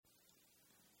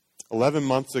11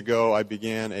 months ago, I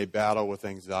began a battle with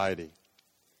anxiety.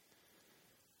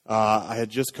 I had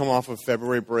just come off of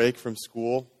February break from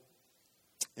school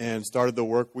and started the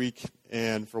work week.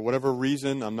 And for whatever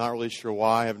reason, I'm not really sure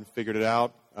why, I haven't figured it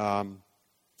out,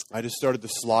 I just started to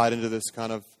slide into this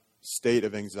kind of state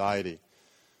of anxiety.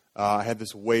 I had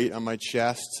this weight on my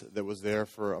chest that was there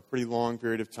for a pretty long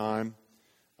period of time.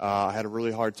 I had a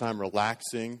really hard time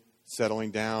relaxing,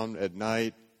 settling down at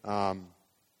night.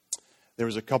 There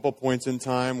was a couple points in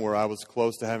time where I was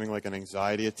close to having like an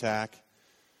anxiety attack.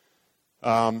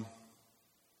 And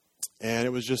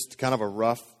it was just kind of a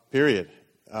rough period.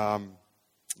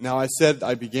 Now, I said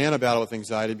I began a battle with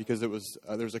anxiety because there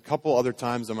was a couple other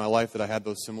times in my life that I had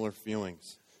those similar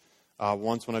feelings.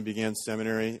 Once when I began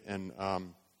seminary, and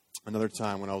another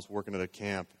time when I was working at a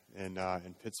camp in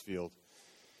Pittsfield.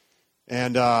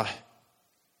 And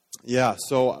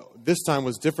so this time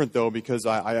was different, though, because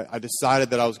I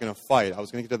decided that I was going to fight. I was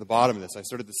going to get to the bottom of this. I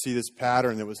started to see this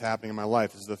pattern that was happening in my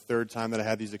life. This is the third time that I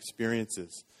had these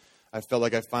experiences. I felt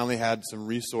like I finally had some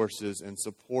resources and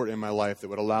support in my life that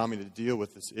would allow me to deal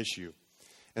with this issue.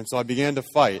 And so I began to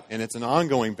fight, and it's an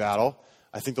ongoing battle.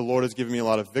 I think the Lord has given me a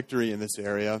lot of victory in this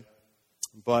area,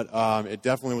 but it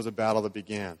definitely was a battle that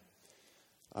began.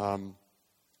 And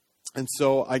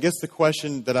so I guess the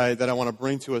question that I want to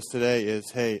bring to us today is,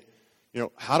 hey,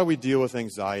 how do we deal with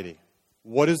anxiety?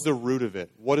 What is the root of it?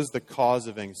 What is the cause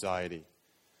of anxiety?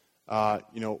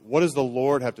 What does the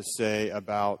Lord have to say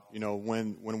about,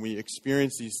 when we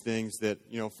experience these things that,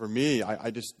 for me,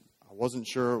 I wasn't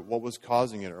sure what was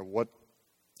causing it or what,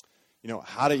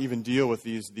 how to even deal with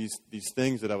these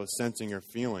things that I was sensing or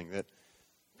feeling that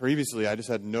previously I just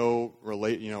had no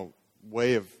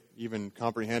way of even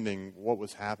comprehending what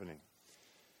was happening.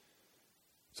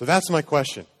 So that's my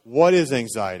question. What is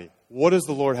anxiety? What does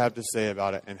the Lord have to say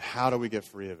about it, and how do we get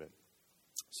free of it?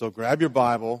 So grab your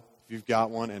Bible, if you've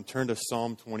got one, and turn to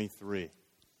Psalm 23.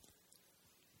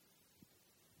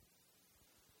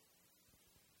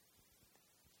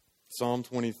 Psalm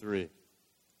 23.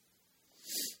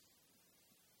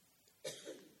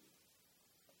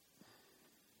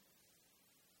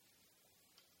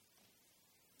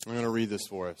 I'm going to read this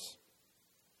for us.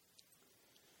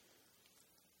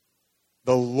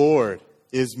 The Lord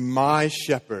is my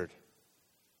shepherd.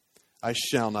 I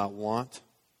shall not want.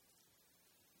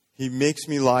 He makes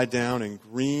me lie down in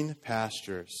green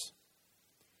pastures.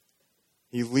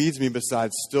 He leads me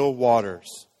beside still waters.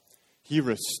 He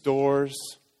restores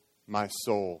my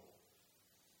soul.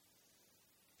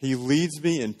 He leads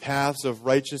me in paths of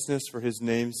righteousness for His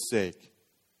name's sake.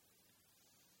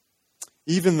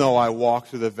 Even though I walk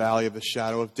through the valley of the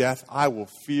shadow of death, I will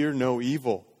fear no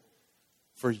evil,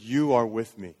 for You are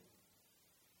with me.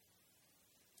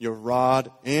 Your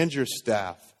rod and Your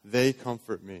staff, they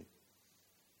comfort me.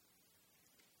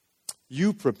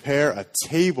 You prepare a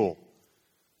table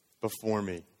before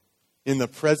me in the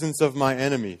presence of my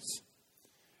enemies.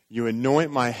 You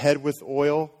anoint my head with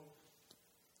oil.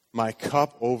 My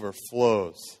cup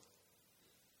overflows.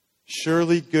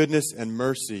 Surely goodness and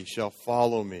mercy shall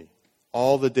follow me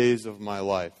all the days of my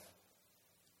life,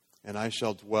 and I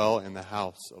shall dwell in the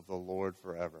house of the Lord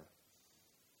forever.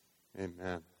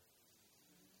 Amen.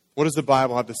 What does the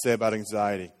Bible have to say about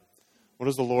anxiety? What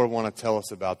does the Lord want to tell us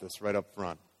about this right up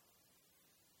front?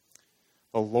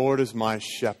 The Lord is my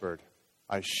shepherd.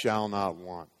 I shall not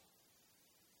want.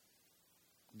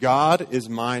 God is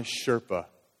my Sherpa,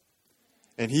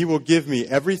 and He will give me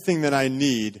everything that I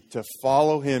need to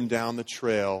follow Him down the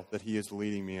trail that He is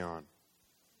leading me on.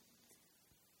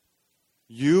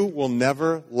 You will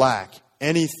never lack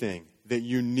anything that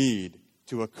you need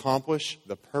to accomplish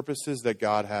the purposes that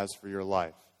God has for your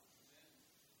life.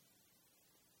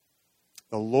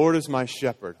 The Lord is my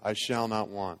shepherd. I shall not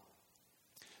want.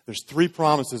 There's 3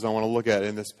 promises I want to look at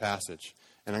in this passage.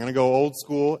 And I'm going to go old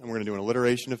school, and we're going to do an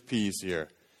alliteration of P's here.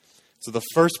 So the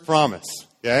first promise,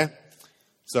 okay?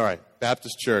 Sorry,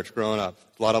 Baptist church growing up.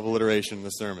 A lot of alliteration in the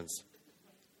sermons.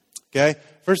 Okay?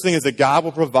 First thing is that God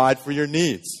will provide for your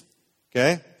needs.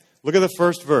 Okay? Look at the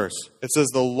first verse. It says,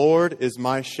 the Lord is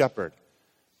my shepherd.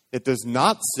 It does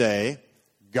not say,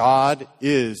 God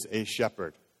is a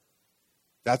shepherd.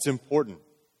 That's important.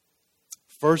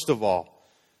 First of all,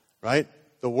 right?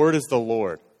 The word is the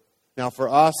Lord. Now, for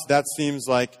us, that seems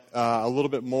like a little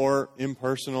bit more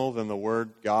impersonal than the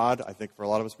word God. I think for a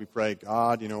lot of us, we pray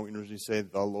God. We usually say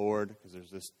the Lord because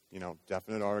there's this,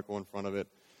 definite article in front of it.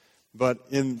 But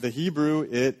in the Hebrew,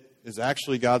 it is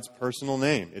actually God's personal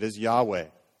name. It is Yahweh.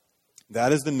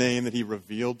 That is the name that He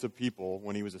revealed to people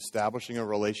when He was establishing a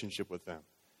relationship with them.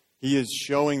 He is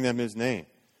showing them His name,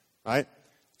 right?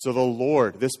 So the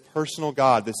Lord, this personal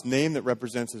God, this name that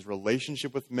represents his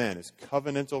relationship with men, his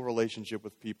covenantal relationship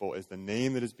with people, is the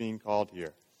name that is being called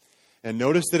here. And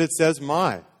notice that it says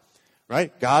my,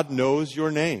 right? God knows your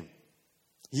name.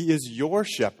 He is your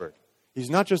shepherd.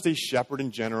 He's not just a shepherd in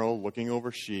general looking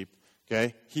over sheep,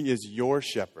 okay? He is your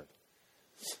shepherd.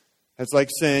 It's like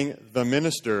saying the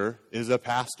minister is a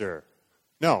pastor.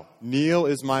 No, Neil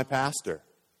is my pastor,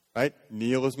 right?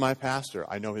 Neil is my pastor.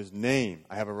 I know his name.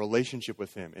 I have a relationship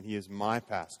with him, and he is my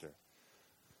pastor.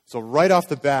 So right off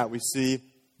the bat, we see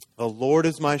the Lord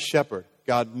is my shepherd.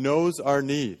 God knows our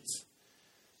needs.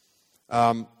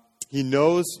 He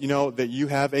knows, that you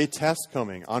have a test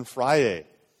coming on Friday.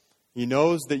 He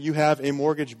knows that you have a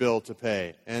mortgage bill to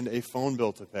pay and a phone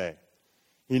bill to pay.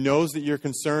 He knows that you're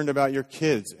concerned about your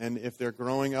kids and if they're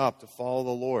growing up to follow the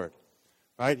Lord,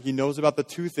 right? He knows about the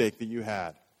toothache that you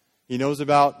had. He knows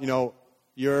about,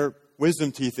 your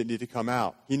wisdom teeth that need to come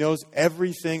out. He knows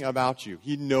everything about you.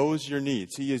 He knows your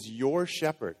needs. He is your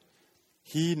shepherd.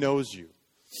 He knows you.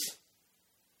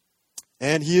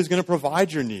 And he is going to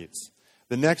provide your needs.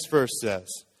 The next verse says,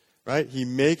 right, he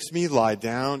makes me lie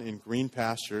down in green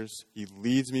pastures. He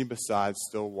leads me beside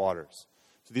still waters.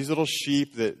 So these little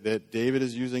sheep that David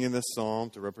is using in this psalm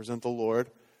to represent the Lord,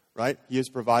 right, he is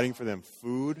providing for them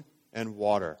food and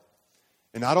water.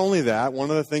 And not only that, one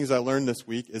of the things I learned this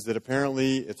week is that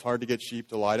apparently it's hard to get sheep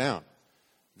to lie down.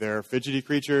 They're fidgety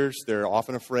creatures. They're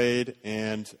often afraid.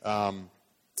 And I'm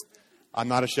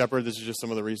not a shepherd. This is just some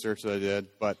of the research that I did.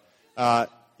 But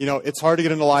it's hard to get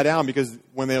them to lie down because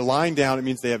when they're lying down, it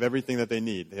means they have everything that they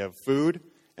need. They have food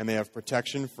and they have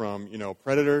protection from,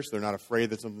 predators. They're not afraid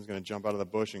that something's going to jump out of the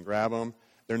bush and grab them.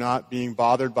 They're not being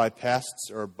bothered by pests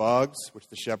or bugs, which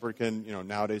the shepherd can,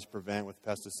 nowadays prevent with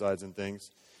pesticides and things.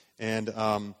 And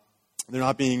they're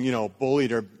not being,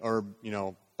 bullied or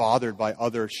bothered by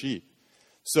other sheep.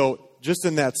 So just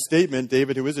in that statement,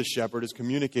 David, who is a shepherd, is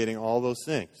communicating all those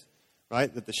things.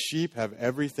 Right? That the sheep have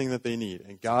everything that they need.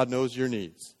 And God knows your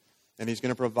needs. And he's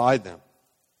going to provide them.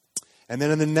 And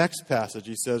then in the next passage,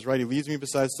 he says, right, he leads me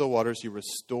beside still waters. He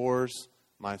restores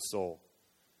my soul.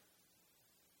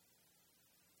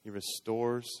 He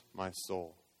restores my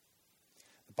soul.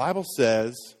 The Bible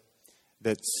says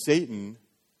that Satan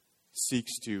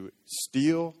seeks to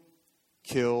steal,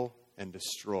 kill, and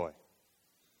destroy.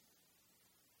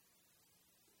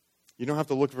 You don't have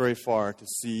to look very far to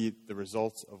see the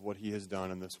results of what he has done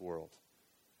in this world,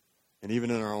 and even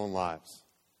in our own lives.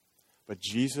 But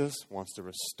Jesus wants to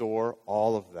restore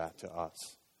all of that to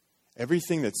us.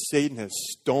 Everything that Satan has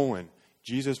stolen,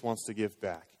 Jesus wants to give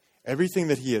back. Everything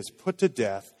that he has put to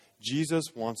death, Jesus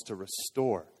wants to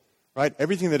restore. Right?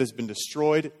 Everything that has been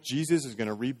destroyed, Jesus is going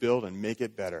to rebuild and make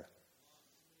it better.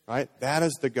 Right? That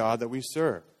is the God that we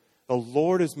serve. The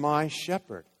Lord is my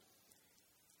shepherd.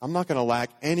 I'm not going to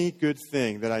lack any good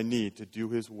thing that I need to do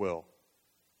his will.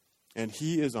 And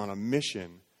he is on a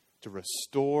mission to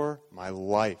restore my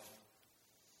life.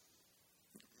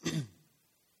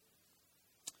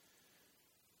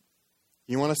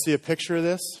 You want to see a picture of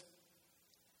this?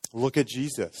 Look at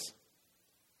Jesus.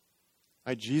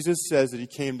 Right? Jesus says that he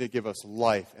came to give us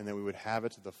life and that we would have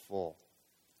it to the full.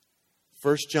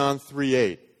 1 John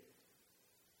 3:8.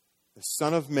 The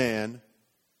Son of Man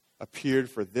appeared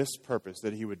for this purpose,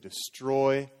 that he would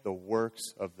destroy the works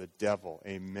of the devil.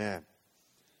 Amen.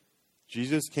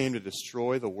 Jesus came to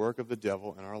destroy the work of the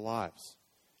devil in our lives.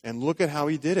 And look at how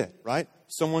he did it, right?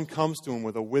 Someone comes to him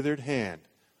with a withered hand.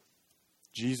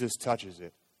 Jesus touches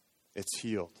it. It's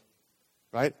healed,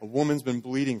 right? A woman's been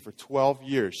bleeding for 12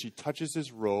 years. She touches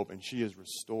his robe and she is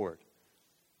restored.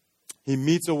 He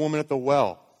meets a woman at the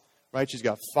well, right? She's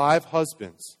got 5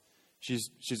 husbands.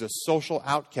 She's a social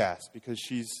outcast because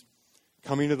she's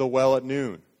coming to the well at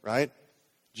noon, right?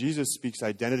 Jesus speaks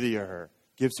identity to her,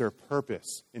 gives her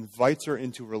purpose, invites her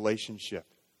into relationship.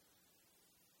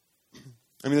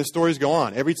 I mean, the stories go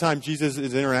on. Every time Jesus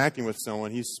is interacting with someone,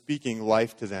 he's speaking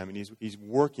life to them, and he's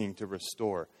working to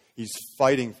restore. He's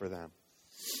fighting for them.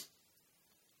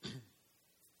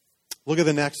 Look at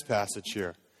the next passage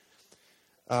here.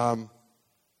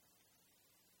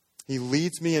 He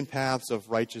leads me in paths of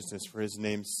righteousness for his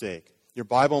name's sake. Your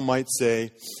Bible might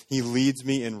say, he leads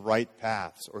me in right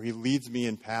paths, or he leads me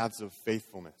in paths of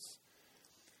faithfulness.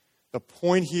 The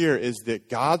point here is that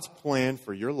God's plan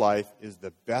for your life is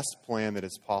the best plan that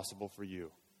is possible for you.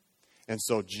 And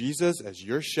so Jesus, as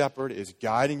your shepherd, is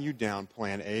guiding you down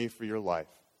plan A for your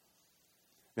life.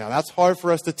 Now, that's hard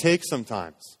for us to take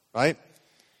sometimes, right?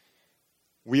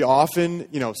 We often,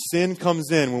 sin comes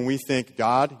in when we think,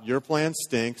 God, your plan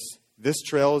stinks. This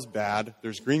trail is bad.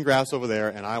 There's green grass over there,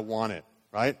 and I want it.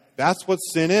 right? That's what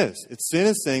sin is. Sin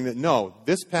is saying that, no,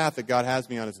 this path that God has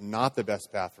me on is not the best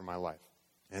path for my life.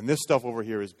 And this stuff over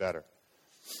here is better.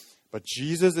 But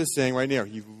Jesus is saying right now,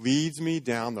 he leads me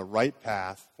down the right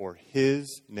path for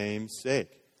his name's sake.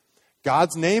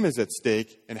 God's name is at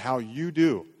stake in how you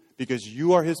do, because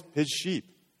you are his sheep,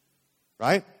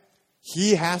 right?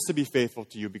 He has to be faithful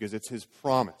to you because it's his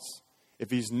promise. If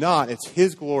he's not, it's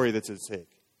his glory that's at stake.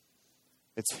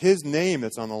 It's his name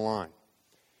that's on the line.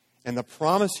 And the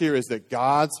promise here is that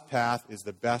God's path is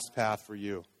the best path for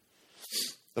you.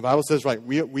 The Bible says, right,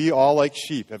 we all like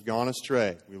sheep have gone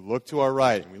astray. We look to our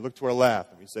right and we look to our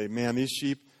left and we say, man, these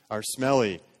sheep are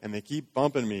smelly and they keep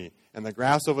bumping me and the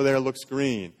grass over there looks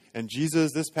green. And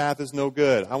Jesus, this path is no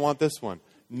good. I want this one.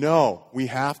 No, we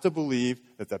have to believe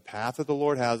that the path that the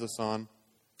Lord has us on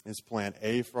is plan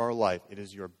A for our life. It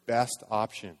is your best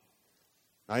option,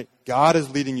 right? God is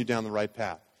leading you down the right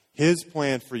path. His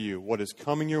plan for you, what is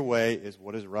coming your way, is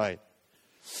what is right.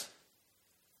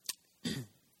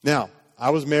 Now, I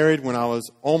was married when I was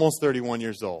almost 31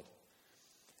 years old.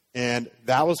 And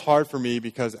that was hard for me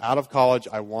because out of college,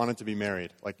 I wanted to be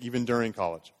married, like even during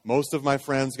college. Most of my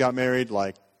friends got married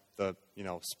like the,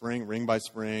 spring, ring by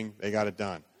spring, they got it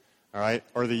done, all right?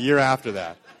 Or the year after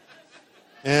that.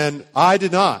 And I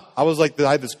did not. I was like,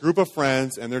 I had this group of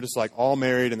friends, and they're just like all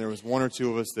married, and there was one or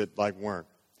two of us that like weren't.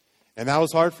 And that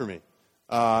was hard for me.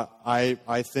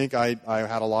 I think I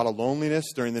had a lot of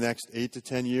loneliness during the next 8 to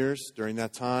 10 years during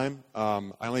that time.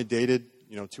 I only dated,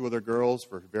 2 other girls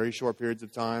for very short periods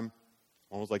of time.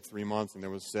 One was like 3 months and there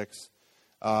was 6.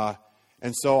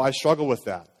 And so I struggled with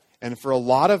that. And for a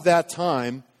lot of that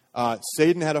time,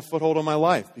 Satan had a foothold on my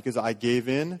life because I gave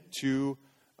in to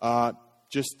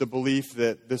just the belief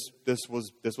that this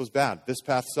was bad. This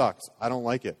path sucks. I don't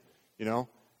like it.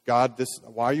 God,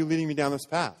 why are you leading me down this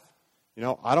path?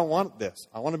 I don't want this.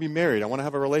 I want to be married. I want to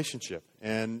have a relationship.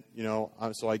 And,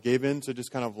 so I gave in to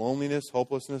just kind of loneliness,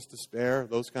 hopelessness, despair,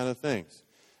 those kind of things.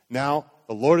 Now,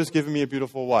 the Lord has given me a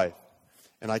beautiful wife.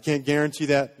 And I can't guarantee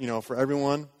that, for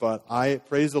everyone, but I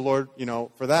praise the Lord,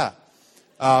 for that.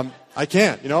 I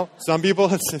can't, Some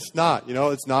people, it's just not,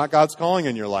 it's not God's calling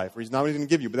in your life, or he's not what he's going to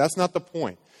give you. But that's not the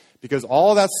point. Because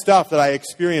all that stuff that I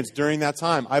experienced during that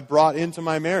time, I brought into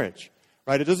my marriage.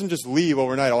 Right? It doesn't just leave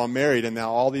overnight. Oh, I'm married, and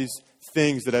now all these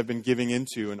things that I've been giving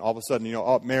into, and all of a sudden,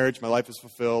 marriage, my life is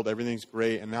fulfilled, everything's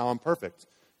great, and now I'm perfect.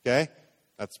 Okay?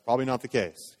 That's probably not the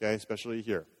case, okay? Especially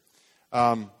here.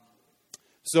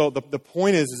 So the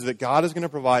point is that God is going to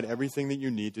provide everything that you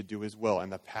need to do his will,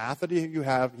 and the path that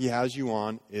he has you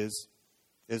on is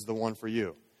the one for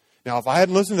you. Now, if I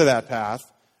hadn't listened to that path,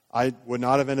 I would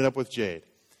not have ended up with Jade.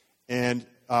 And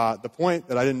the point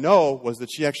that I didn't know was that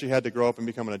she actually had to grow up and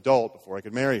become an adult before I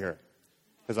could marry her.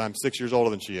 Because I'm 6 years older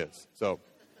than she is. So,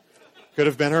 could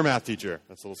have been her math teacher.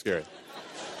 That's a little scary.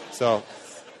 So,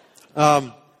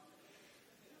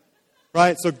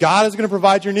 right? So God is going to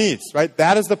provide your needs, right?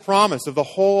 That is the promise of the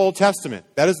whole Old Testament.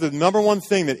 That is the number one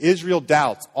thing that Israel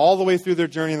doubts all the way through their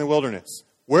journey in the wilderness.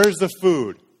 Where's the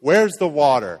food? Where's the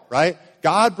water, right?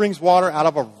 God brings water out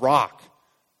of a rock.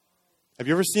 Have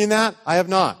you ever seen that? I have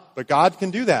not. But God can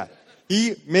do that.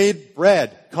 He made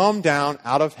bread come down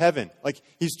out of heaven. Like,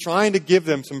 he's trying to give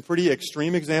them some pretty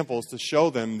extreme examples to show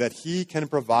them that he can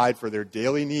provide for their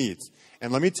daily needs.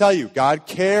 And let me tell you, God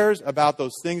cares about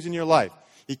those things in your life.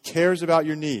 He cares about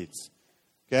your needs.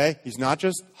 Okay? He's not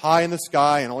just high in the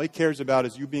sky and all he cares about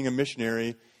is you being a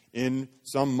missionary in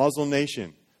some Muslim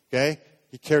nation. Okay?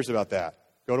 He cares about that.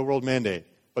 Go to World Mandate.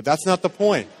 But that's not the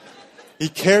point. He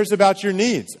cares about your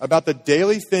needs, about the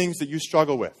daily things that you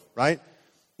struggle with, right?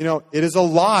 It is a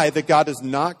lie that God does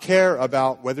not care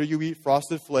about whether you eat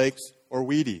Frosted Flakes or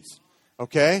Wheaties.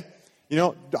 Okay?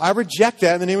 I reject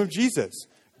that in the name of Jesus.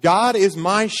 God is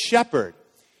my shepherd.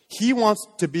 He wants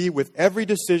to be with every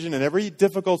decision and every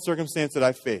difficult circumstance that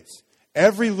I face.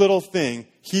 Every little thing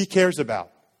he cares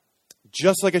about.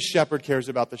 Just like a shepherd cares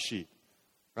about the sheep.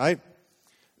 Right?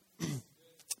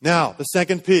 Now, the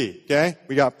second P, okay?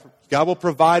 We got God will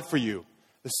provide for you.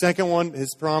 The second one,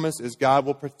 his promise, is God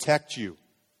will protect you.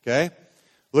 Okay?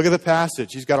 Look at the passage.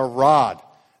 He's got a rod.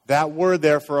 That word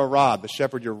there for a rod, the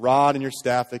shepherd, your rod and your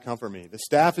staff, they comfort me. The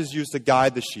staff is used to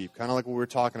guide the sheep, kind of like what we were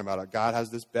talking about. God has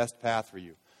this best path for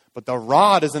you. But the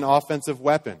rod is an offensive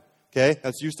weapon. Okay?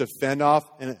 That's used to fend off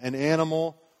an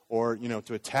animal or,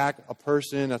 to attack a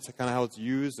person. That's kind of how it's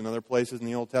used in other places in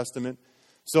the Old Testament.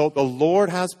 So the Lord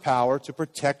has power to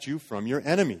protect you from your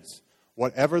enemies,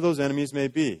 whatever those enemies may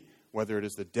be, whether it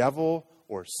is the devil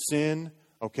or sin,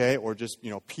 okay, or just,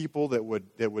 people that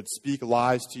would speak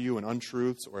lies to you and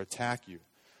untruths or attack you.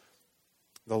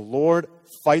 The Lord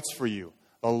fights for you.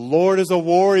 The Lord is a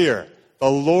warrior. The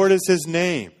Lord is his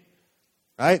name.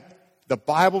 Right? The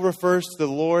Bible refers to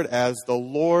the Lord as the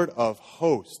Lord of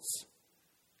hosts.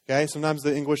 Okay? Sometimes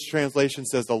the English translation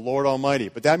says the Lord Almighty,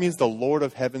 but that means the Lord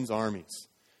of heaven's armies.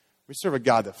 We serve a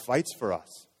God that fights for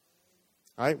us.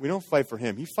 Right? We don't fight for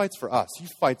him. He fights for us. He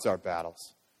fights our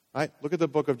battles. Right? Look at the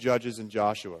book of Judges and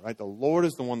Joshua. Right? The Lord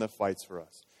is the one that fights for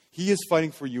us. He is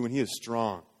fighting for you, and he is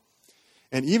strong.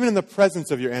 And even in the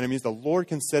presence of your enemies, the Lord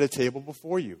can set a table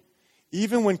before you.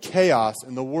 Even when chaos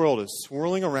in the world is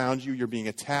swirling around you, you're being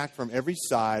attacked from every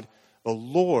side, the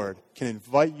Lord can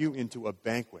invite you into a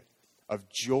banquet of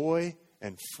joy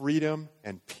and freedom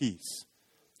and peace.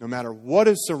 No matter what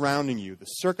is surrounding you, the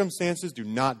circumstances do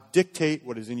not dictate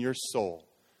what is in your soul.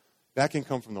 That can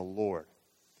come from the Lord.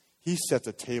 He sets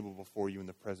a table before you in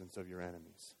the presence of your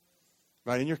enemies.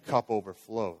 Right? And your cup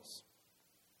overflows.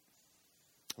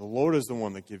 The Lord is the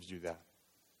one that gives you that.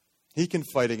 He can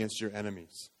fight against your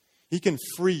enemies. He can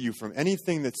free you from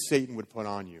anything that Satan would put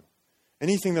on you.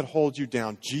 Anything that holds you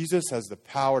down. Jesus has the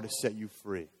power to set you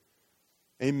free.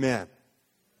 Amen.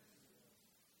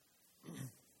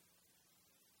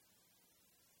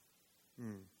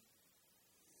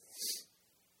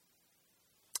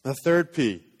 The third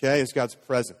P, okay, is God's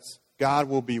presence. God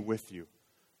will be with you.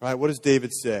 Right? What does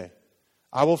David say?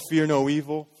 I will fear no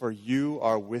evil, for you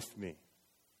are with me.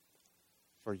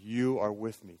 For you are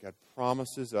with me. God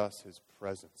promises us his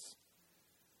presence.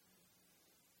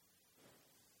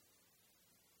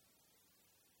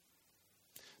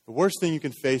 The worst thing you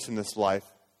can face in this life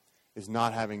is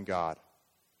not having God.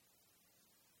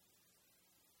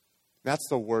 That's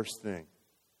the worst thing.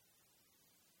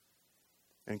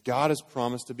 And God has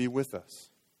promised to be with us.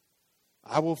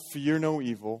 I will fear no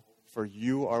evil, for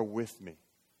you are with me.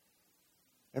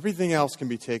 Everything else can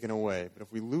be taken away, but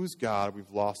if we lose God,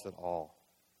 we've lost it all.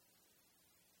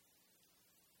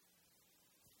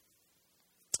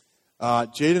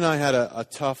 Jade and I had a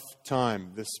tough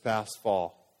time this past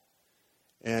fall.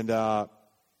 And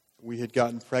we had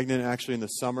gotten pregnant actually in the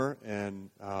summer,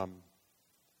 and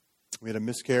we had a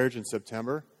miscarriage in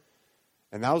September.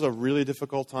 And that was a really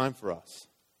difficult time for us.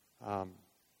 I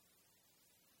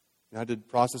had to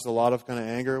process a lot of kind of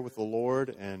anger with the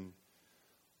Lord and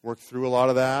work through a lot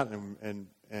of that.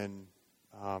 And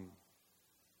I'll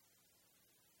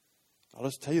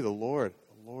just tell you, the Lord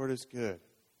is good.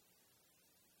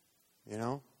 You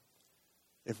know,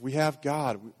 if we have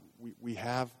God, we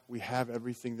have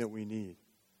everything that we need.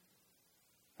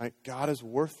 Right? God is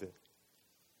worth it.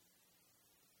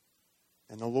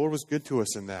 And the Lord was good to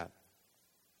us in that.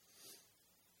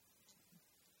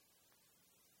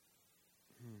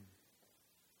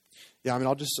 Yeah, I mean,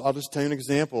 I'll just tell you an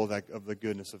example of the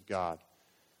goodness of God.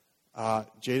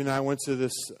 Jade and I went to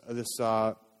this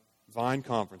Vine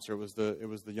conference, or it was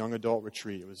the young adult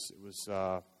retreat. It was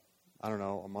I don't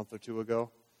know, a month or two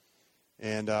ago,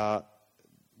 and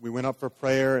we went up for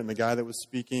prayer. And the guy that was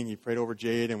speaking, he prayed over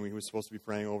Jade, and we were supposed to be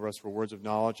praying over us for words of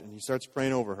knowledge. And he starts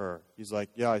praying over her. He's like,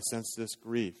 "Yeah, I sense this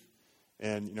grief,"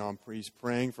 and he's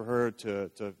praying for her to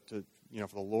for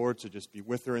the Lord to just be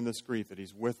with her in this grief, that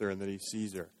he's with her and that he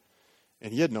sees her.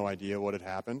 And he had no idea what had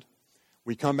happened.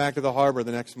 We come back to the harbor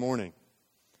the next morning.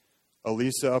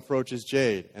 Elisa approaches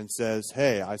Jade and says,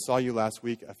 "Hey, I saw you last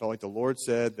week. I felt like the Lord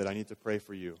said that I need to pray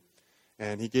for you.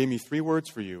 And he gave me 3 words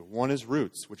for you. One is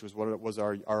roots, which was what it was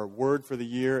our word for the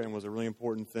year and was a really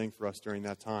important thing for us during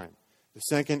that time. The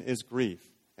second is grief,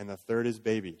 and the third is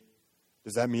baby."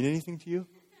 Does that mean anything to you?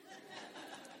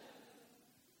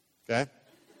 Okay?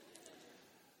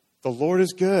 The Lord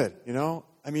is good,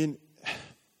 I mean,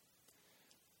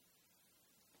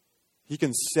 He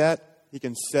can set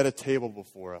a table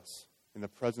before us in the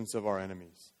presence of our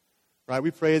enemies. Right?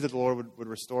 We prayed that the Lord would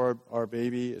restore our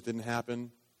baby. It didn't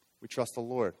happen. We trust the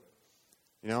Lord.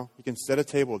 He can set a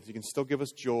table. He can still give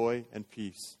us joy and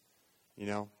peace,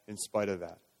 in spite of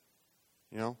that.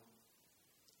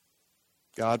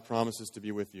 God promises to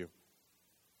be with you.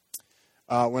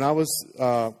 When I was,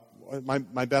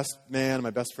 my best man,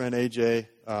 my best friend AJ,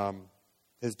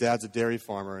 his dad's a dairy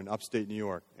farmer in upstate New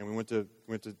York, and we went to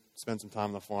spend some time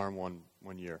on the farm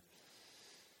one year.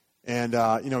 And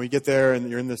you get there, and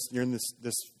you're in this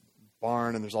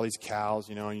barn, and there's all these cows,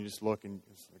 and you just look, and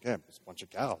it's like, yeah, it's a bunch of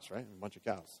cows, right? A bunch of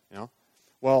cows,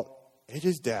 Well,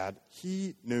 AJ's dad,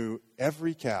 he knew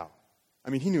every cow. I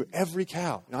mean, he knew every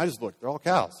cow. I just looked, they're all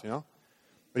cows,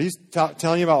 But he's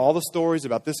telling you about all the stories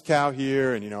about this cow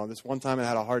here, and, this one time it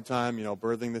had a hard time,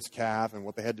 birthing this calf, and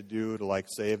what they had to do to,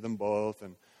 save them both.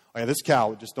 And, oh, yeah, this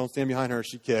cow, just don't stand behind her,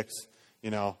 she kicks,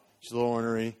 she's a little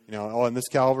ornery, oh, and this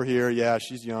cow over here, yeah,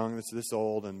 she's young, this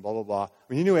old, and blah, blah, blah. I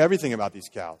mean, he knew everything about these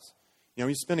cows.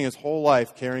 He's spending his whole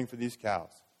life caring for these cows.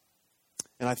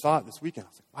 And I thought this weekend, I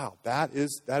was like, wow, that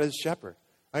is shepherd,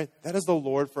 right? That is the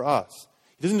Lord for us.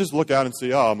 He doesn't just look out and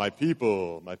say, oh, my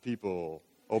people,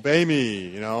 obey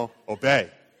me, obey.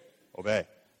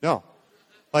 No.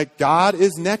 Like, God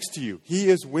is next to you. He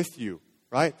is with you,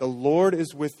 right? The Lord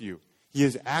is with you. He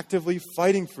is actively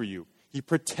fighting for you. He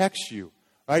protects you,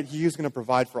 right? He is going to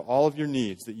provide for all of your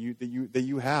needs that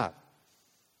you have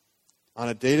on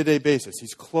a day-to-day basis.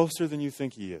 He's closer than you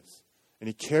think he is. And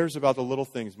he cares about the little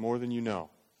things more than you know.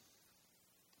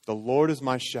 The Lord is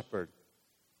my shepherd.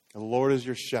 The Lord is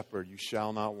your shepherd. You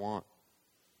shall not want.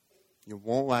 You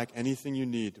won't lack anything you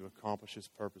need to accomplish his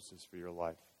purposes for your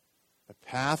life. The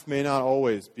path may not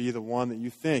always be the one that you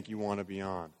think you want to be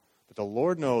on. But the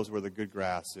Lord knows where the good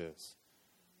grass is.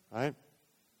 Right?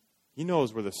 He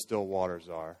knows where the still waters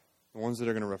are. The ones that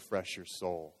are going to refresh your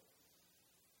soul.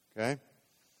 Okay?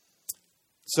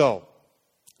 So,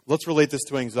 let's relate this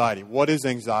to anxiety. What is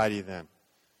anxiety then?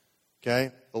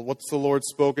 Okay? Well, what's the Lord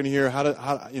spoken here?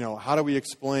 How do we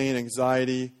explain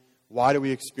anxiety? Why do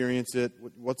we experience it?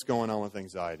 What's going on with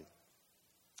anxiety?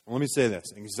 Well, let me say this.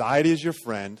 Anxiety is your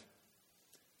friend.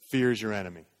 Fear is your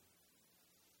enemy.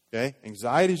 Okay?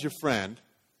 Anxiety is your friend.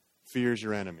 Fear is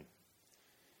your enemy.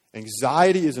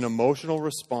 Anxiety is an emotional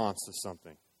response to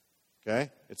something.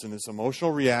 Okay? It's in this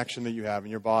emotional reaction that you have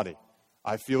in your body.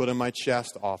 I feel it in my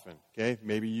chest often. Okay?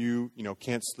 Maybe you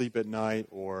can't sleep at night,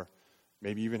 or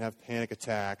maybe you even have panic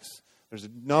attacks. There's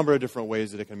a number of different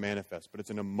ways that it can manifest, but it's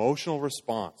an emotional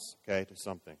response, okay, to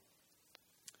something.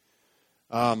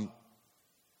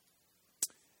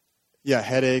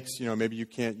 Headaches, maybe you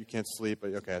can't sleep,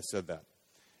 but okay, I said that.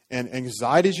 And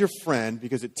anxiety is your friend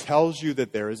because it tells you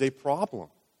that there is a problem.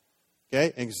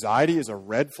 Okay? Anxiety is a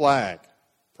red flag.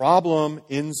 Problem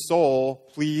in soul,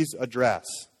 please address.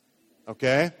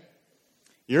 Okay?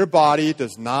 Your body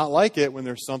does not like it when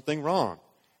there's something wrong.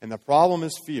 And the problem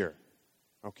is fear.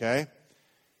 Okay?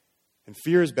 And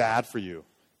fear is bad for you.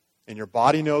 And your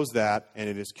body knows that, and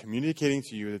it is communicating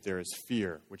to you that there is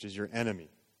fear, which is your enemy.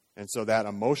 And so that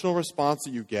emotional response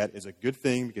that you get is a good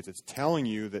thing because it's telling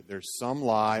you that there's some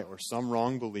lie or some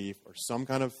wrong belief or some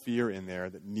kind of fear in there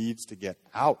that needs to get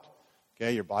out.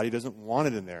 Okay? Your body doesn't want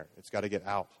it in there. It's got to get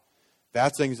out.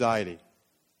 That's anxiety.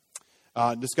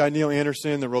 This guy, Neil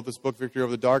Anderson, that wrote this book, Victory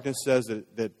Over the Darkness, says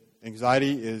that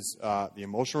anxiety is the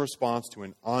emotional response to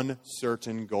an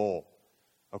uncertain goal.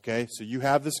 Okay? So you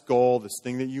have this goal, this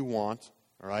thing that you want,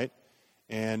 all right?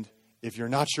 And if you're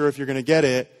not sure if you're going to get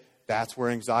it, that's where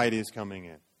anxiety is coming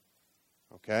in.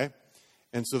 Okay?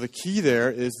 And so the key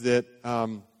there is that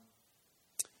our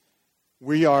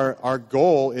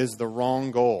goal is the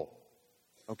wrong goal.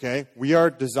 Okay? We are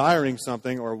desiring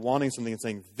something or wanting something and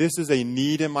saying, this is a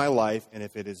need in my life, and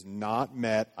if it is not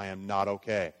met, I am not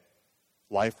okay.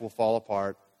 Life will fall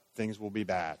apart. Things will be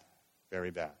bad.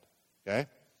 Very bad. Okay?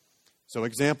 So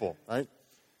example, right?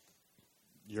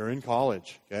 You're in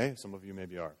college. Okay? Some of you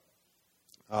maybe are.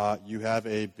 You have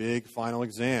a big final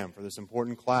exam for this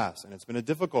important class, and it's been a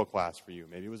difficult class for you.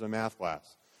 Maybe it was a math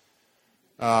class.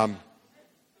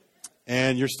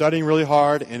 And you're studying really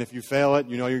hard, and if you fail it,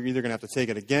 you're either going to have to take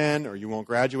it again, or you won't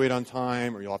graduate on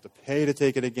time, or you'll have to pay to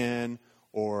take it again,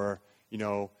 or,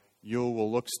 you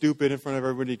will look stupid in front of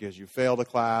everybody because you failed a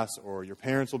class, or your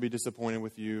parents will be disappointed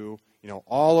with you.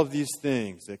 All of these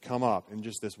things that come up in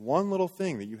just this one little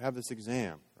thing that you have this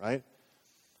exam, right?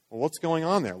 Well, what's going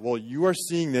on there? Well, you are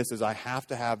seeing this as I have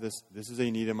to have this. This is a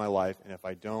need in my life, and if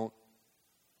I don't,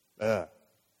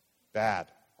 bad.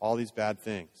 All these bad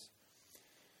things.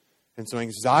 And so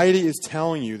anxiety is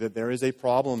telling you that there is a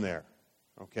problem there.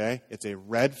 Okay? It's a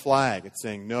red flag. It's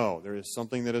saying, no, there is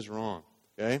something that is wrong.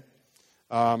 Okay?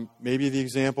 Maybe the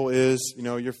example is,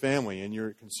 your family, and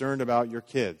you're concerned about your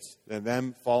kids, and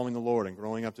them following the Lord and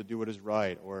growing up to do what is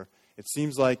right. Or it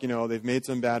seems like, they've made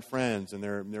some bad friends, and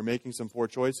they're making some poor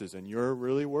choices, and you're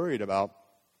really worried about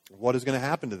what is going to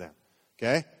happen to them.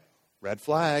 Okay? Red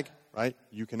flag, right?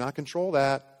 You cannot control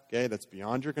that. Okay? That's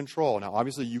beyond your control. Now,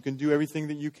 obviously, you can do everything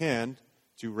that you can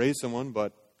to raise someone,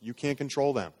 but you can't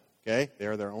control them. Okay? They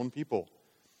are their own people.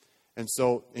 And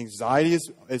so anxiety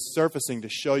is surfacing to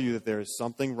show you that there is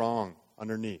something wrong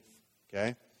underneath.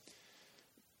 Okay?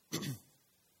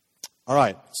 All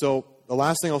right. So the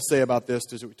last thing I'll say about this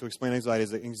to explain anxiety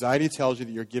is that anxiety tells you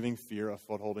that you're giving fear a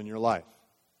foothold in your life.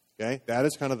 Okay? That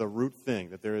is kind of the root thing,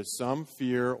 that there is some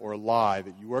fear or lie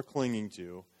that you are clinging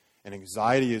to, and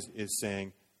anxiety is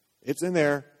saying, it's in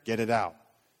there, get it out.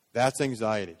 That's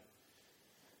anxiety.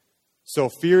 So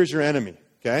fear is your enemy.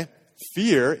 Okay?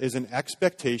 Fear is an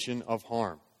expectation of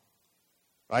harm,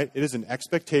 right? It is an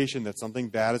expectation that something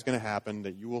bad is going to happen,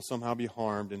 that you will somehow be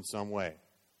harmed in some way,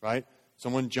 right?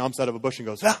 Someone jumps out of a bush and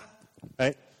goes, ah,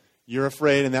 right? You're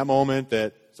afraid in that moment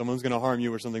that someone's going to harm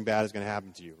you or something bad is going to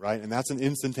happen to you, right? And that's an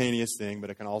instantaneous thing, but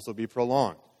it can also be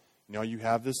prolonged. You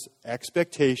have this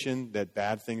expectation that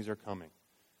bad things are coming.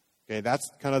 Okay, that's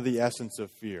kind of the essence of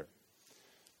fear.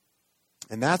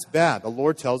 And that's bad. The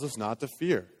Lord tells us not to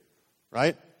fear,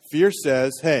 right? Fear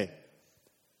says, hey,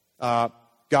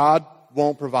 God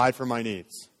won't provide for my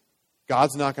needs.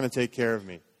 God's not going to take care of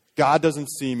me. God doesn't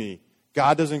see me.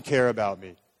 God doesn't care about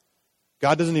me.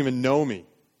 God doesn't even know me.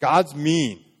 God's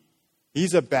mean.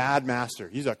 He's a bad master.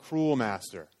 He's a cruel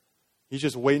master. He's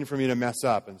just waiting for me to mess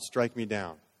up and strike me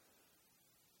down.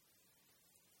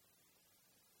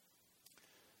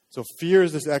 So fear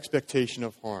is this expectation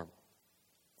of harm,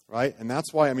 right? And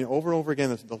that's why, over and over again,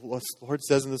 the Lord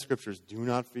says in the Scriptures, do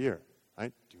not fear,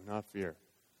 right? Do not fear.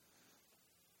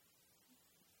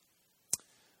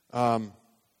 And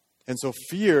so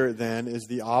fear, then, is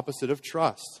the opposite of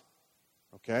trust,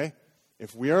 okay?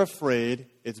 If we are afraid,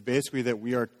 it's basically that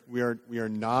we are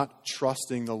not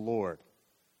trusting the Lord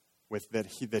with that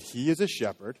He is a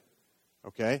shepherd,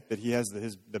 okay? That He has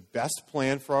the best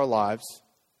plan for our lives,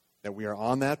 that we are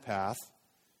on that path,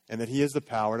 and that He has the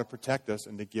power to protect us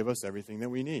and to give us everything that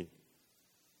we need.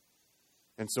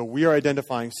 And so we are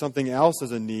identifying something else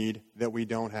as a need that we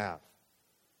don't have.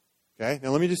 Okay?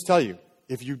 Now let me just tell you,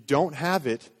 if you don't have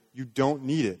it, you don't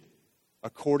need it,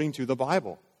 according to the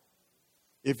Bible.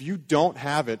 If you don't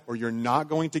have it or you're not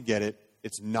going to get it,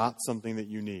 it's not something that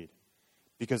you need.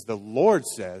 Because the Lord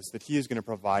says that He is going to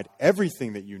provide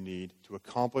everything that you need to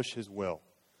accomplish His will.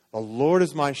 The Lord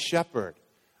is my shepherd.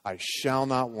 I shall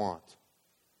not want.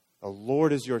 The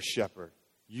Lord is your shepherd.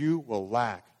 You will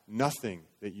lack nothing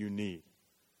that you need.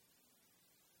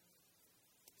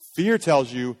 Fear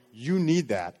tells you you need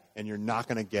that and you're not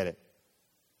going to get it.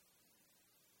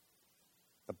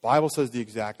 The Bible says the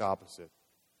exact opposite.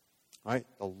 Right?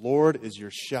 The Lord is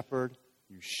your shepherd.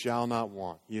 You shall not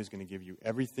want. He is going to give you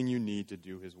everything you need to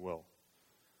do His will.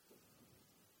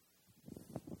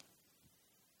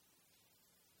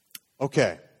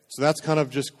 Okay. So that's kind of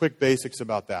just quick basics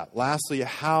about that. Lastly,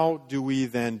 how do we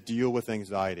then deal with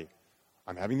anxiety?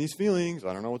 I'm having these feelings.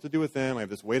 I don't know what to do with them. I have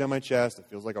this weight on my chest. It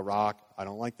feels like a rock. I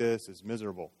don't like this. It's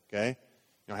miserable. Okay?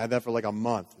 I had that for like a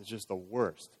month. It's just the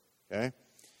worst. Okay?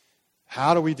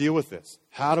 How do we deal with this?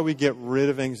 How do we get rid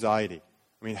of anxiety?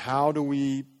 How do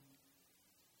we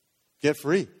get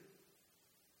free?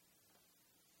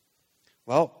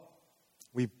 Well,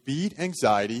 we beat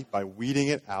anxiety by weeding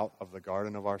it out of the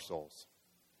garden of our souls.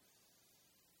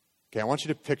 Okay, I want you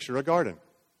to picture a garden.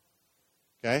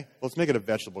 Okay? Let's make it a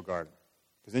vegetable garden.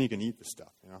 Because then you can eat the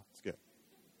stuff, It's good.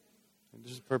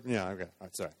 Yeah, okay. All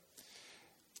right, sorry.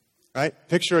 Right?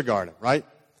 Picture a garden, right?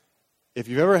 If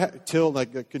you've ever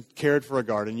cared for a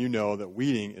garden, you know that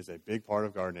weeding is a big part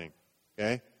of gardening.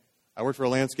 Okay? I worked for a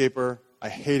landscaper. I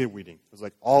hated weeding. It was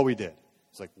like all we did.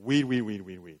 It's like weed.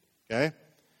 Okay?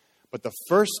 But the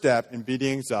first step in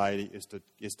beating anxiety is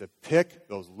to pick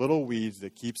those little weeds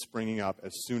that keep springing up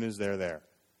as soon as they're there.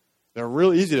 They're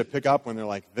real easy to pick up when they're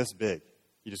like this big.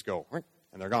 You just go, and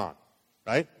they're gone,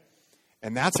 right?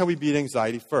 And that's how we beat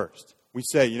anxiety first. We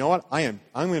say, you know what? I'm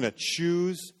going to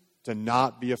choose to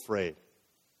not be afraid.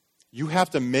 You have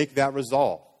to make that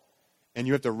resolve. And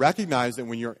you have to recognize that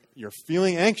when you're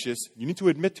feeling anxious, you need to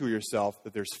admit to yourself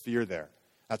that there's fear there.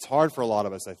 That's hard for a lot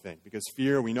of us, I think, because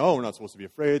fear, we know we're not supposed to be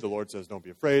afraid. The Lord says don't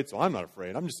be afraid, so I'm not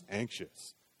afraid. I'm just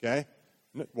anxious, okay?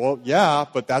 Well, yeah,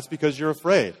 but that's because you're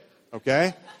afraid,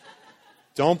 okay?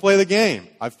 Don't play the game.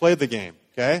 I've played the game,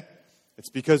 okay? It's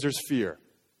because there's fear.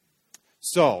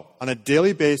 So, on a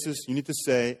daily basis, you need to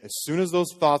say, as soon as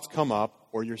those thoughts come up,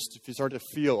 or you start to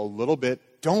feel a little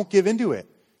bit, don't give into it.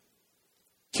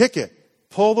 Kick it.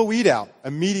 Pull the weed out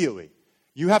immediately.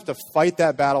 You have to fight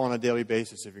that battle on a daily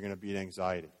basis if you're going to beat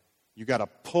anxiety. You got to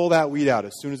pull that weed out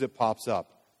as soon as it pops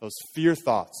up. Those fear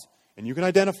thoughts. And you can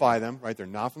identify them, right? They're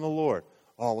not from the Lord.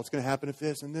 Oh, what's going to happen if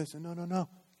this and this? And no.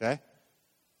 Okay?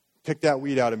 Pick that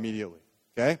weed out immediately.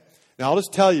 Okay? Now, I'll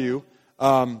just tell you,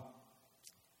 I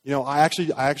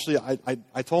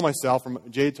told myself,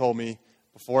 Jade told me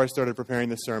before I started preparing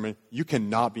this sermon, you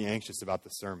cannot be anxious about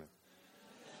this sermon.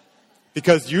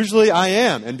 Because usually I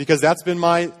am, and because that's been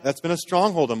a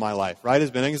stronghold in my life, right? Has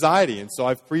been anxiety. And so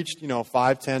I've preached,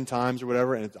 5, 10 times or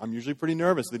whatever, and I'm usually pretty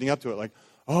nervous leading up to it.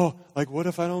 What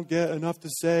if I don't get enough to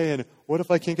say, and what if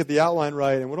I can't get the outline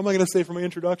right, and what am I going to say for my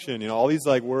introduction? All these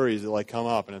worries that come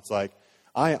up, and it's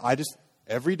I just,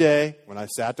 every day when I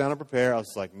sat down to prepare, I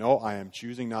was like, no, I am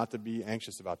choosing not to be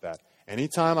anxious about that.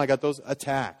 Anytime I got those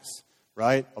attacks,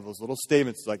 right, of those little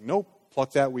statements, it's like, nope,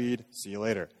 pluck that weed, see you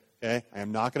later. Okay? I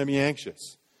am not going to be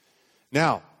anxious.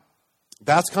 Now,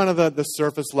 that's kind of the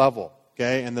surface level.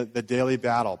 okay, and the daily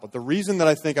battle. But the reason that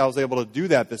I think I was able to do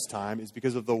that this time is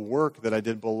because of the work that I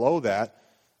did below that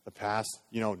the past,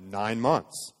 9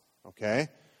 months, okay?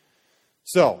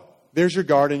 So, there's your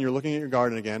garden. You're looking at your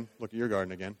garden again. Look at your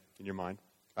garden again in your mind,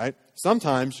 right?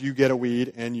 Sometimes you get a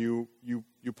weed and you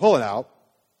pull it out,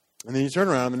 and then you turn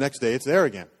around and the next day it's there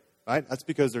again, right? That's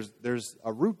because there's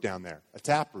a root down there, a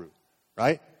taproot,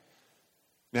 right?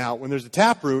 Now, when there's a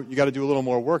taproot, you got to do a little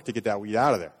more work to get that weed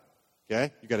out of there,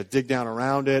 okay? You got to dig down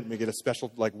around it, maybe get a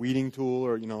special weeding tool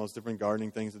or those different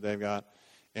gardening things that they've got,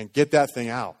 and get that thing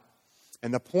out.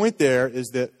 And the point there is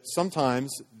that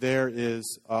sometimes there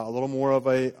is a little more of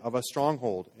a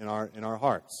stronghold in our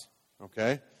hearts,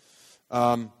 okay?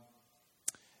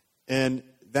 And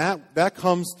that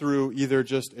comes through either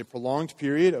just a prolonged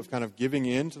period of kind of giving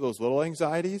in to those little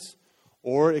anxieties,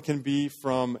 or it can be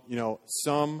from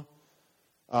some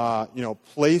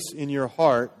place in your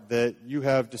heart that you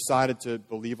have decided to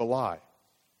believe a lie.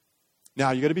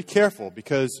 Now, you got to be careful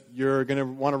because you're going to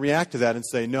want to react to that and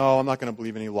say, no, I'm not going to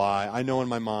believe any lie. I know in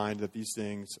my mind that these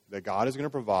things, that God is going to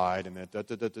provide and that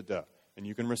da-da-da-da-da. And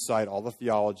you can recite all the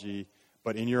theology,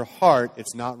 but in your heart,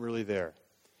 it's not really there.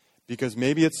 Because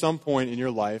maybe at some point in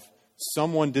your life,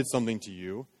 someone did something to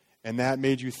you, and that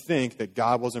made you think that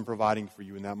God wasn't providing for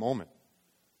you in that moment.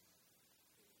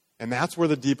 And that's where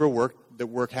the deeper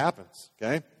work happens,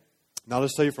 okay? Now, I'll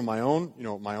just tell you from my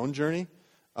own journey.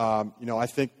 I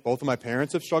think both of my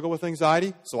parents have struggled with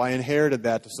anxiety, so I inherited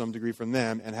that to some degree from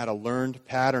them and had a learned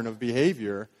pattern of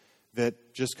behavior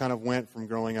that just kind of went from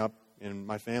growing up in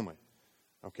my family,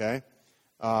 okay?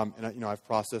 And I've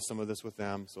processed some of this with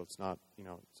them, so it's not,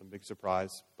 some big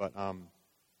surprise. But,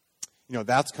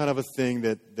 that's kind of a thing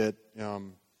that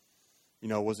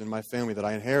was in my family that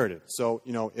I inherited. So,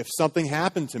 if something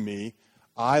happened to me,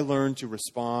 I learned to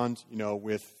respond,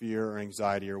 with fear or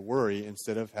anxiety or worry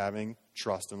instead of having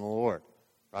trust in the Lord,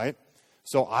 right?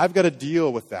 So I've got to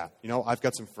deal with that. I've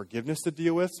got some forgiveness to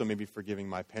deal with, so maybe forgiving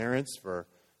my parents for,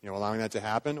 allowing that to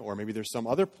happen, or maybe there's some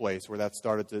other place where that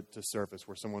started to surface,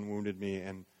 where someone wounded me,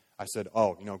 and I said,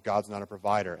 God's not a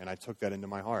provider, and I took that into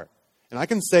my heart. And I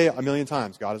can say a million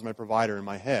times, God is my provider in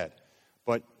my head,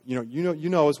 but you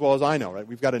know as well as I know, right?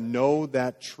 We've got to know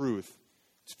that truth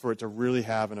for it to really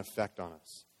have an effect on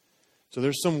us. So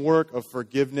there's some work of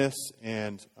forgiveness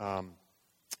and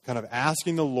kind of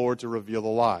asking the Lord to reveal the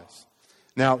lies.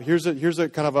 Now, here's a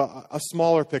kind of a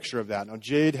smaller picture of that. Now,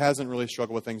 Jade hasn't really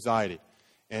struggled with anxiety.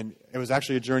 And it was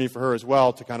actually a journey for her as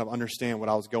well to kind of understand what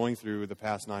I was going through the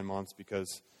past 9 months,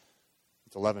 because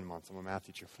it's 11 months. I'm a math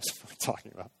teacher. What's what I'm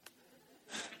talking about?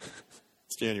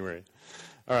 It's January.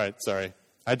 All right, sorry.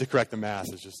 I had to correct the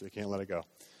math. It's just I can't let it go.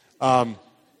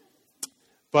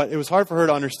 But it was hard for her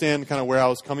to understand kind of where I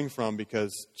was coming from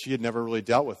because she had never really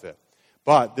dealt with it.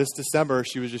 But this December,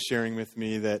 she was just sharing with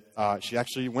me that she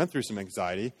actually went through some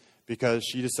anxiety because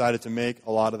she decided to make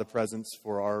a lot of the presents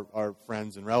for our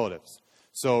friends and relatives.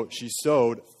 So she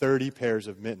sewed 30 pairs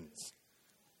of mittens.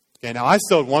 Okay, now I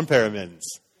sewed 1 pair of mittens,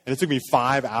 and it took me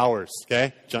 5 hours.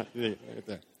 Okay, John, right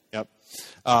there. Yep.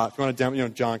 If you want to demo,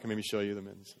 John can maybe show you the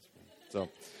mittens.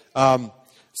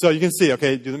 So you can see,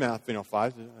 okay, do the math,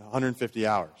 150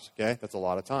 hours, okay? That's a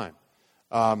lot of time.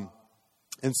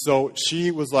 And so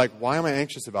she was like, why am I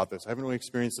anxious about this? I haven't really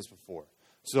experienced this before.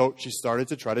 So she started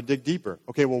to try to dig deeper.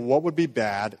 Okay, well, what would be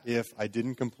bad if I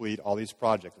didn't complete all these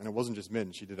projects? And it wasn't just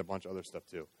mittens. She did a bunch of other stuff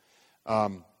too.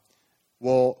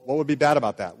 Well, what would be bad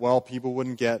about that? Well, people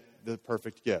wouldn't get the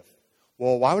perfect gift.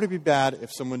 Well, why would it be bad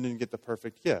if someone didn't get the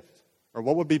perfect gift? Or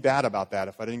what would be bad about that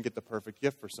if I didn't get the perfect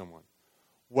gift for someone?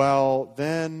 Well,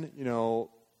 then,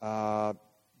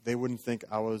 they wouldn't think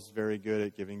I was very good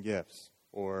at giving gifts,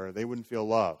 or they wouldn't feel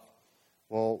loved.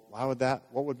 Well,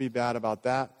 what would be bad about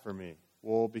that for me?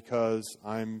 Well, because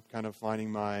I'm kind of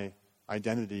finding my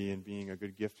identity in being a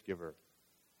good gift giver.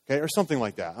 Okay, or something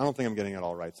like that. I don't think I'm getting it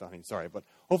all right, Sonny. Sorry, but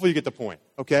hopefully you get the point.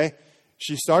 Okay?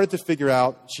 She started to figure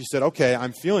out, she said, okay,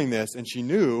 I'm feeling this, and she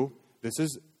knew this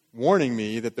is warning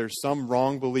me that there's some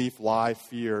wrong belief, lie,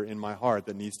 fear in my heart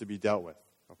that needs to be dealt with.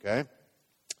 Okay?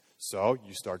 So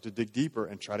you start to dig deeper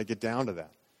and try to get down to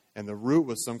that. And the root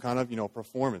was some kind of,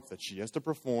 performance that she has to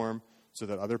perform so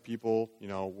that other people,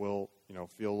 will,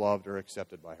 feel loved or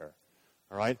accepted by her.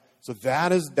 All right? So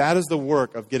that is the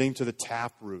work of getting to the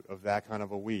tap root of that kind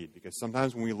of a weed. Because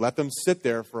sometimes when we let them sit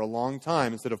there for a long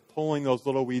time, instead of pulling those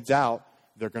little weeds out,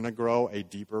 they're going to grow a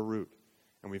deeper root.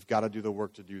 And we've got to do the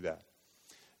work to do that.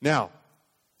 Now,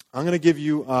 I'm going to give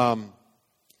you...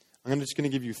 I'm just going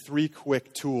to give you 3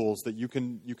 quick tools that you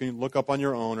can look up on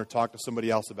your own or talk to somebody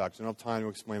else about, because I don't have time to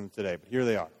explain them today. But here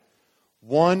they are.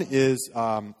 One is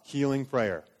healing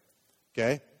prayer.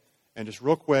 Okay? And just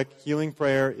real quick, healing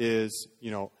prayer is,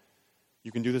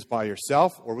 you can do this by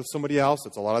yourself or with somebody else.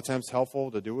 It's a lot of times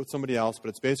helpful to do it with somebody else, but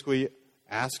it's basically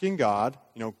asking God,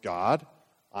 God,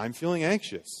 I'm feeling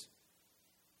anxious.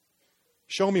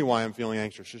 Show me why I'm feeling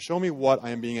anxious. Show me what I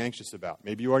am being anxious about.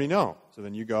 Maybe you already know. So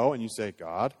then you go and you say,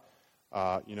 God,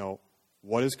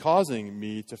 what is causing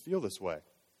me to feel this way?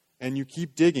 And you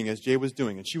keep digging as Jay was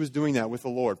doing. And she was doing that with the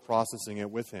Lord, processing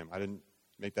it with him. I didn't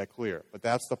make that clear. But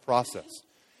that's the process.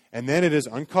 And then it is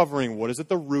uncovering what is at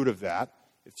the root of that.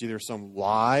 It's either some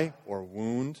lie or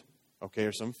wound,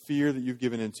 or some fear that you've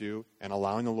given into, and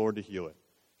allowing the Lord to heal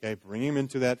it. Bringing him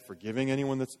into that, forgiving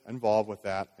anyone that's involved with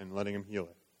that, and letting him heal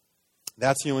it.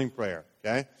 That's healing prayer,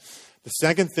 The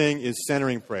second thing is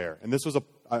centering prayer. And this was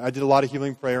I did a lot of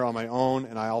healing prayer on my own,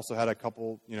 and I also had a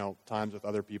couple, times with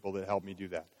other people that helped me do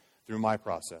that through my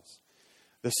process.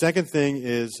 The second thing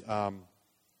is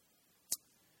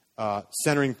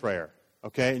centering prayer,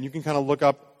 And you can kind of look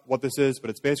up what this is, but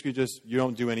it's basically just you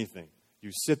don't do anything.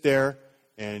 You sit there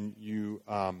and you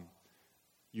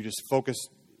just focus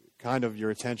kind of your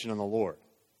attention on the Lord.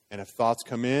 And if thoughts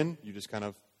come in, you just kind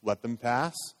of let them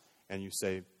pass, and you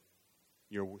say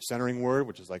your centering word,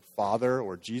 which is like Father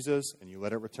or Jesus, and you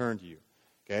let it return to you.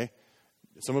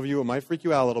 Some of you, it might freak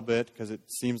you out a little bit because it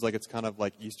seems like it's kind of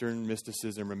like Eastern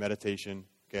mysticism or meditation.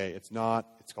 It's not.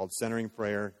 It's called centering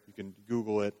prayer. You can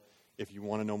Google it. If you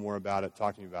want to know more about it,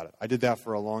 talk to me about it. I did that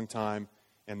for a long time,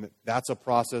 and that's a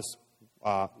process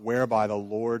whereby the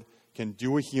Lord can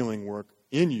do a healing work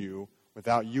in you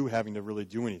without you having to really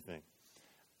do anything.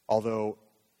 Although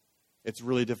it's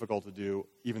really difficult to do,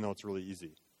 even though it's really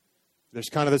easy. There's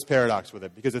kind of this paradox with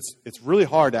it, because it's really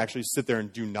hard to actually sit there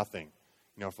and do nothing,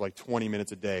 for like 20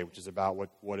 minutes a day, which is about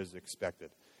what is expected.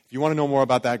 If you want to know more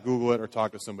about that, Google it or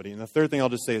talk to somebody. And the third thing I'll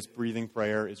just say is breathing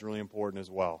prayer is really important as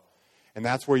well. And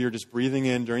that's where you're just breathing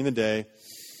in during the day.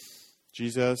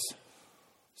 Jesus,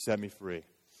 set me free.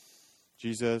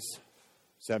 Jesus,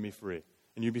 set me free.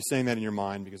 And you'd be saying that in your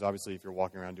mind, because obviously if you're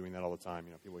walking around doing that all the time,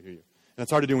 people hear you. And it's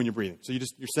hard to do when you're breathing. So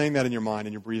you're saying that in your mind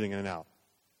and you're breathing in and out.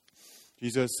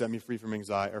 Jesus, set me free from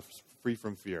anxiety or free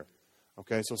from fear.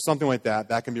 So something like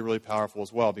that can be really powerful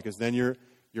as well, because then you're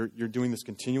doing this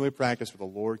continually practice where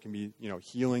the Lord can be,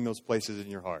 healing those places in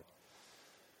your heart.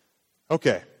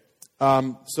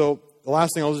 So the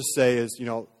last thing I'll just say is,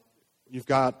 you've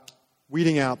got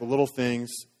weeding out the little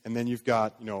things, and then you've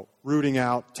got, rooting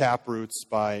out tap roots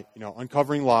by,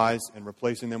 uncovering lies and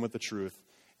replacing them with the truth.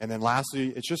 And then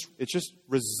lastly, it's just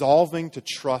resolving to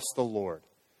trust the Lord.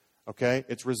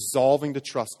 It's resolving to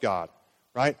trust God,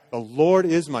 right? The Lord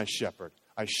is my shepherd.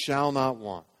 I shall not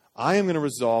want. I am going to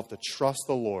resolve to trust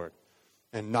the Lord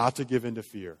and not to give in to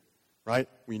fear, right?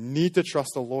 We need to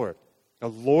trust the Lord. The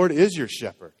Lord is your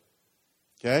shepherd.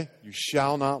 You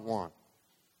shall not want.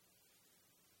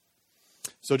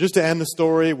 So just to end the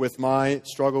story with my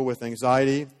struggle with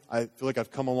anxiety, I feel like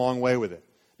I've come a long way with it.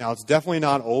 Now, it's definitely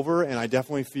not over, and I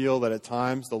definitely feel that at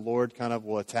times the Lord kind of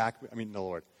will attack me.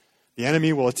 The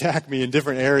enemy will attack me in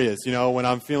different areas, when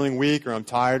I'm feeling weak or I'm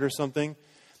tired or something.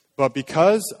 But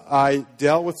because I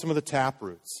dealt with some of the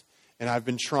taproots, and I've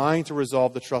been trying to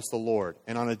resolve to trust the Lord,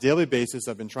 and on a daily basis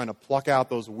I've been trying to pluck out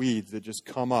those weeds that just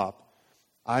come up,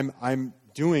 I'm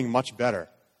doing much better,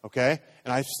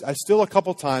 And I still a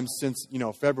couple times since,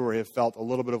 February have felt a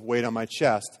little bit of weight on my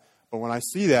chest. But when I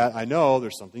see that, I know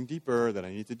there's something deeper that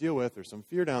I need to deal with. There's some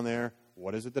fear down there.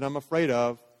 What is it that I'm afraid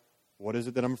of? What is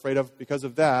it that I'm afraid of because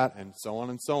of that? And so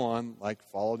on, like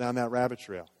follow down that rabbit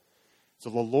trail. So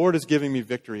the Lord is giving me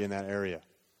victory in that area,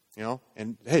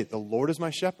 And hey, the Lord is my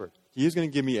shepherd. He is going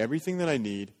to give me everything that I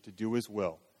need to do His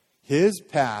will. His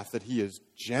path that He is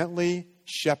gently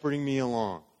shepherding me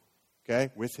along,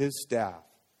 with His staff,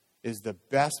 is the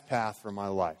best path for my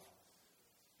life.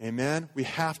 Amen? We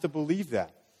have to believe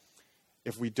that.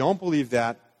 If we don't believe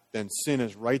that, then sin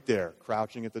is right there,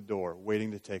 crouching at the door,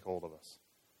 waiting to take hold of us.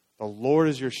 The Lord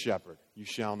is your shepherd. You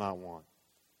shall not want.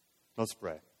 Let's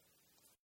pray.